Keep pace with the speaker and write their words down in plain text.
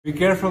Be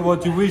careful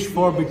what you wish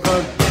for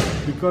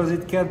because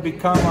it can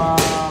become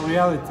a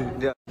reality.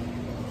 Yeah.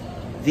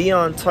 The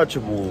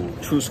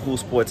Untouchable True School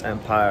Sports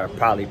Empire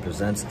proudly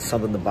presents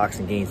something the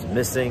boxing game is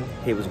missing.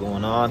 Hey, what's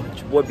going on?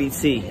 It's your boy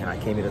BT, and I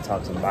came here to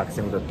talk some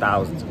boxing with the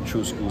thousands of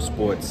True School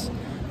Sports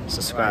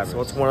subscribers.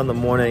 So it's 1 in the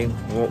morning.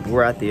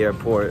 We're at the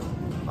airport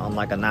on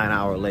like a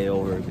 9-hour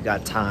layover. We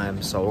got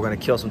time, so we're gonna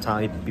kill some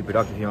time, be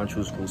productive here on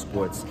True School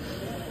Sports.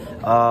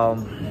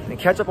 And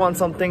catch up on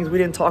some things we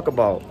didn't talk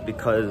about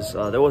because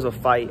there was a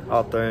fight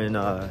out there in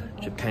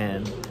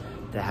Japan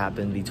that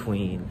happened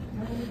between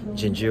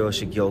Ginjiro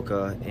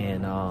Shigeoka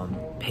and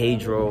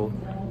Pedro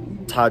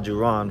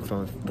Taduran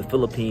from the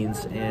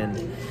Philippines, and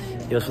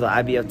it was for the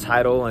IBF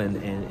title, and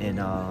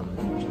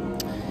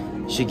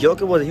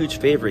Shigeoka was a huge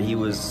favorite. He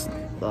was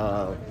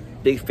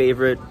big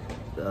favorite.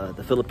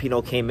 The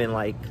Filipino came in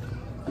like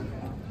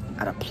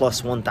at a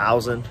plus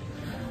 1,000.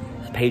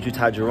 Pedro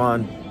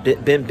Taduran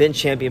been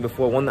champion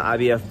before, won the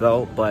IBF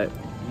belt, but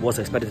was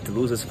expected to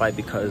lose this fight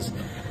because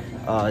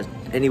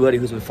anybody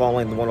who's been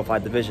following the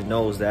 105 division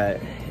knows that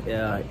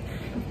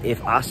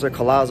if Oscar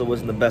Collazo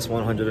wasn't the best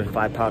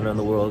 105 pounder in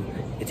the world,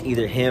 it's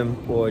either him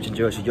or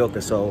Ginjiro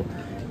Shigeoka. So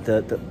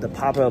the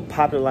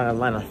popular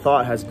line of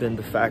thought has been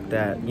the fact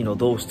that, you know,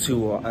 those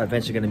two are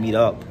eventually going to meet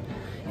up.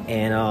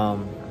 And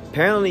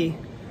apparently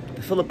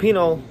the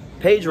Filipino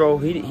Pedro,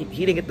 he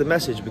didn't get the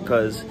message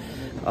because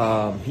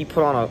he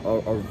put on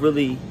a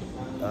really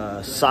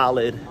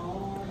solid,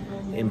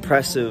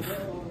 impressive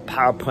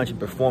power punching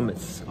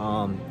performance.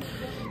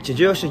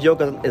 Ginjiro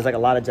Shigeoka is like a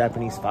lot of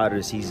Japanese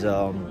fighters. He's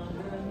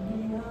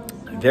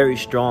very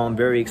strong,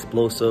 very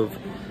explosive,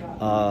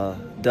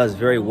 does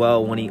very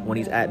well when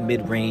he's at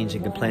mid-range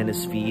and can plant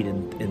his feet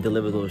and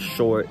deliver those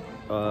short,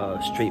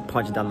 straight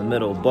punches down the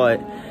middle. But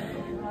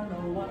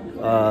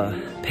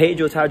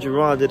Pedro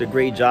Taduran did a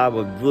great job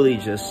of really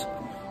just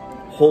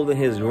holding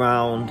his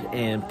ground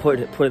and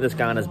putting this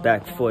guy on his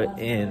back foot.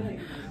 And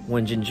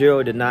when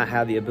Ginjiro did not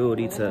have the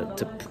ability to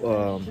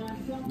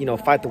you know,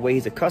 fight the way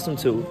he's accustomed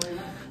to,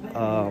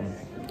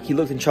 he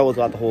looked in trouble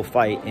throughout the whole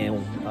fight.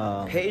 And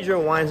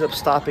Pedro winds up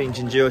stopping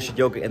Ginjiro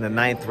Shigeoka in the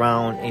 9th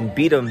round and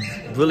beat him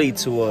really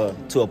to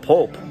a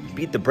pulp,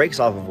 beat the brakes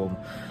off of him.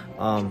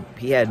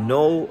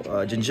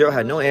 Ginjiro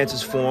had no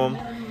answers for him.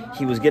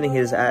 He was getting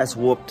his ass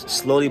whooped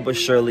slowly but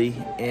surely,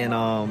 and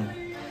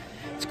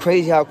it's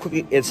crazy how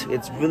quickly, it's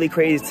really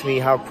crazy to me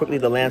how quickly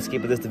the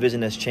landscape of this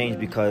division has changed.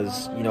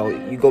 Because, you know,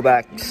 you go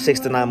back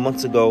 6 to 9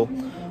 months ago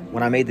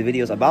when I made the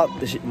videos about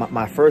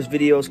my first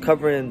videos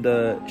covering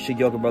the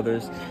Shigeoka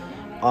brothers,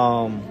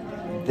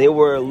 they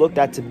were looked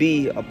at to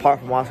be, apart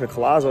from Oscar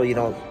Collazo, you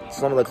know,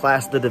 some of the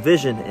class of the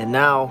division. And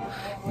now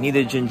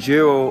neither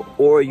Ginjiro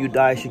or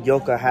Yudai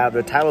Shigeoka have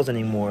their titles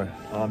anymore.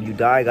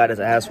 Yudai got his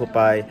ass whooped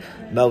by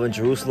Melvin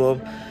Jerusalem,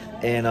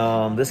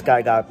 and this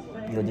guy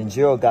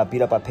Ginjiro got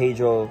beat up by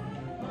Pedro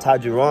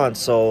Taduran.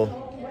 So,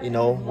 you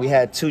know, we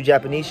had 2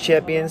 Japanese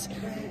champions,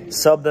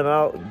 sub them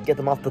out, get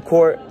them off the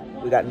court.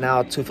 We got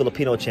now 2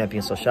 Filipino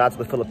champions. So shout out to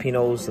the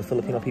Filipinos, the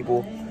Filipino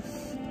people.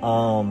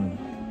 A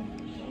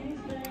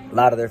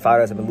lot of their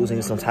fighters have been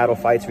losing some title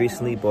fights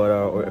recently, but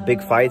or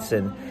big fights,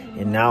 and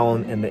now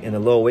in the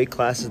lower weight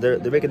classes, they're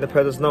making their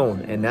presence known.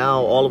 And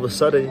now all of a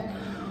sudden,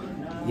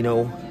 you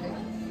know,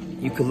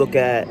 you could look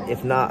at,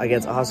 if not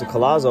against Oscar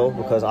Collazo,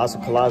 because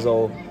Oscar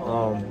Collazo,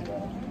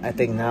 I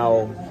think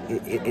now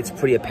it's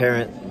pretty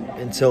apparent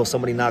until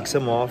somebody knocks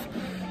him off.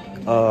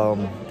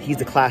 He's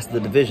the class of the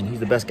division. He's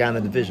the best guy in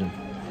the division.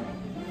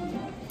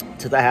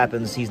 Till that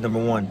happens, he's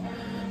 #1.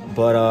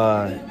 But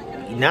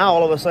now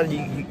all of a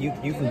sudden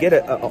you can get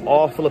an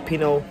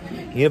all-Filipino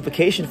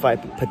unification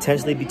fight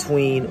potentially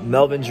between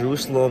Melvin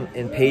Jerusalem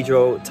and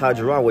Pedro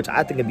Taduran, which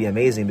I think would be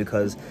amazing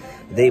because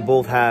they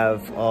both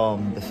have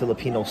the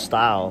Filipino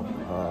style,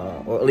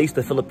 or at least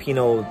the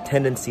Filipino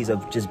tendencies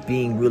of just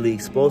being really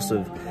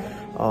explosive.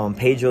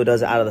 Pedro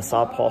does it out of the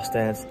southpaw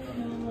stance.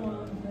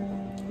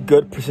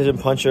 Good precision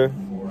puncher.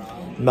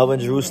 Melvin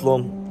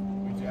Jerusalem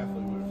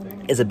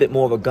is a bit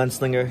more of a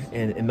gunslinger,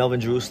 and Melvin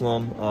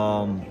Jerusalem,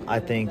 I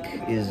think,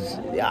 is...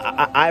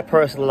 I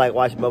personally like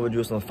watching Melvin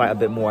Jerusalem fight a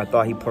bit more. I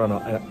thought he put on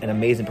an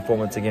amazing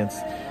performance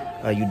against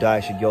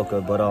Yudai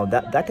Shigeoka, but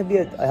that could be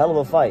a hell of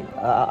a fight.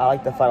 I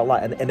like that fight a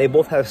lot, and they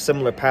both have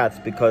similar paths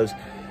because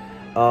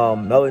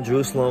Melvin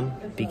Jerusalem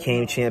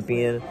became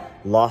champion,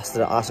 lost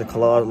to Oscar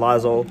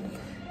Collazo,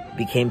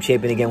 became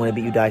champion again when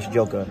he beat Yudai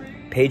Shigeoka.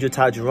 Pedro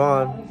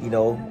Taduran, you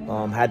know,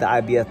 had the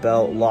IBF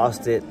belt,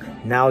 lost it.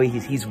 Now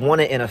he's won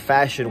it in a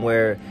fashion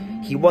where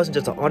he wasn't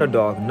just an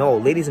underdog. No,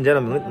 ladies and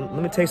gentlemen,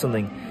 let me tell you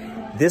something.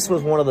 This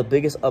was one of the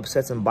biggest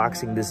upsets in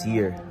boxing this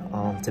year.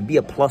 To be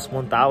a plus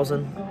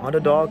 1,000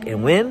 underdog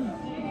and win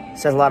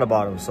says a lot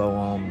about him.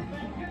 So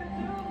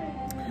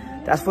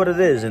that's what it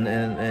is, and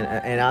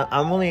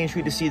I'm really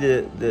intrigued to see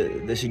the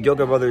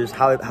Shigeoka brothers,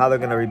 how they're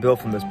gonna rebuild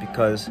from this,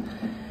 because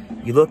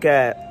you look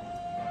at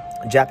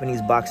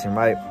Japanese boxing,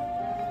 right?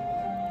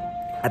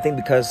 I think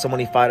because so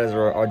many fighters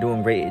are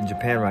doing great in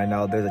Japan right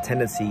now, there's a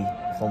tendency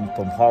from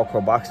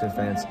hardcore boxing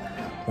fans,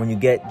 when you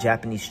get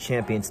Japanese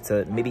champions,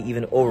 to maybe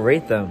even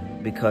overrate them,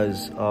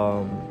 because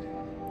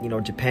you know,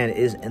 Japan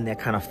is in that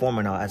kind of form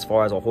now as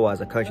far as a whole,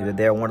 as a country. That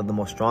they're one of the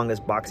most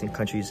strongest boxing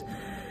countries.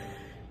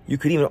 You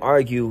could even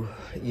argue,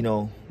 you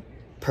know,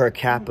 per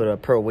capita,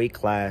 per weight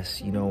class,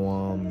 you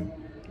know,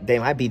 they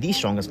might be the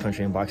strongest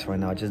country in boxing right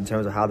now, just in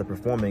terms of how they're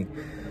performing.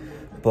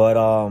 But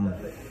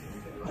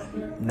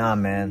nah,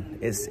 man,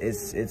 it's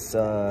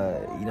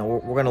you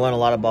know, we're gonna learn a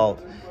lot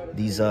about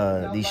these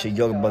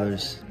Shigeoka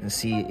brothers and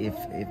see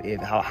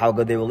if how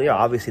good they really are.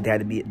 Obviously, they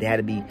had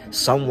to be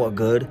somewhat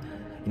good,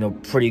 you know,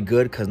 pretty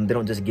good, because they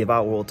don't just give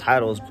out world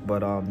titles. But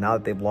now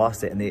that they've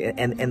lost it,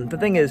 and the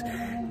thing is,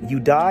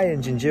 Udai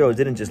and Ginjiro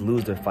didn't just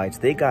lose their fights.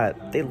 They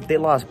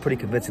lost pretty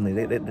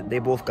convincingly. They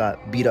both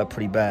got beat up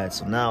pretty bad.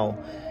 So now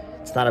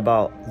it's not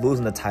about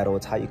losing the title.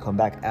 It's how you come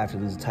back after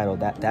losing the title.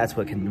 That's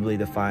what can really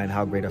define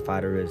how great a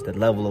fighter is, the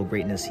level of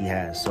greatness he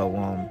has. So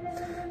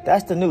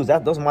that's the news.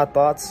 Those are my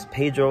thoughts.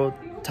 Pedro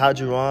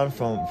Taduran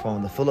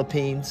from the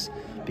Philippines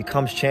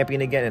becomes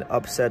champion again and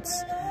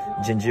upsets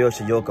Ginjiro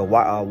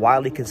Shigeoka,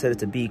 widely considered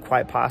to be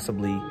quite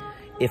possibly,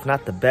 if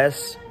not the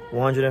best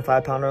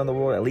 105-pounder in the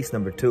world, at least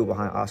number 2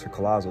 behind Oscar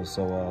Collazo.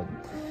 So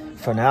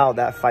for now,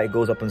 that fight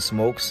goes up in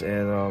smokes,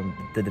 and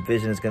the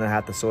division is going to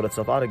have to sort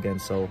itself out again.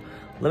 So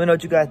let me know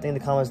what you guys think in the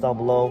comments down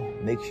below.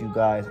 Make sure you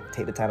guys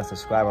take the time to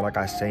subscribe. Like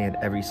I say in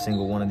every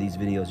single one of these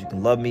videos, you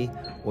can love me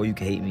or you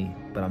can hate me,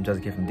 but I'm just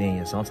a kid from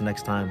Dania. So until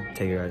next time,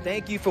 take care, guys.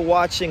 Thank you for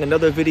watching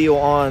another video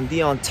on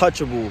the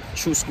untouchable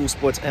True School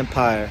Sports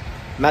Empire.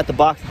 I'm at the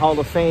Boxing Hall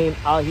of Fame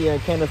out here in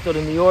Canterfield,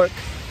 New York.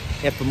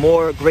 And for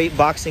more great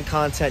boxing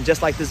content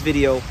just like this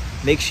video,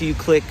 make sure you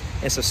click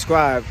and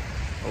subscribe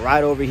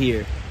right over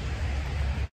here.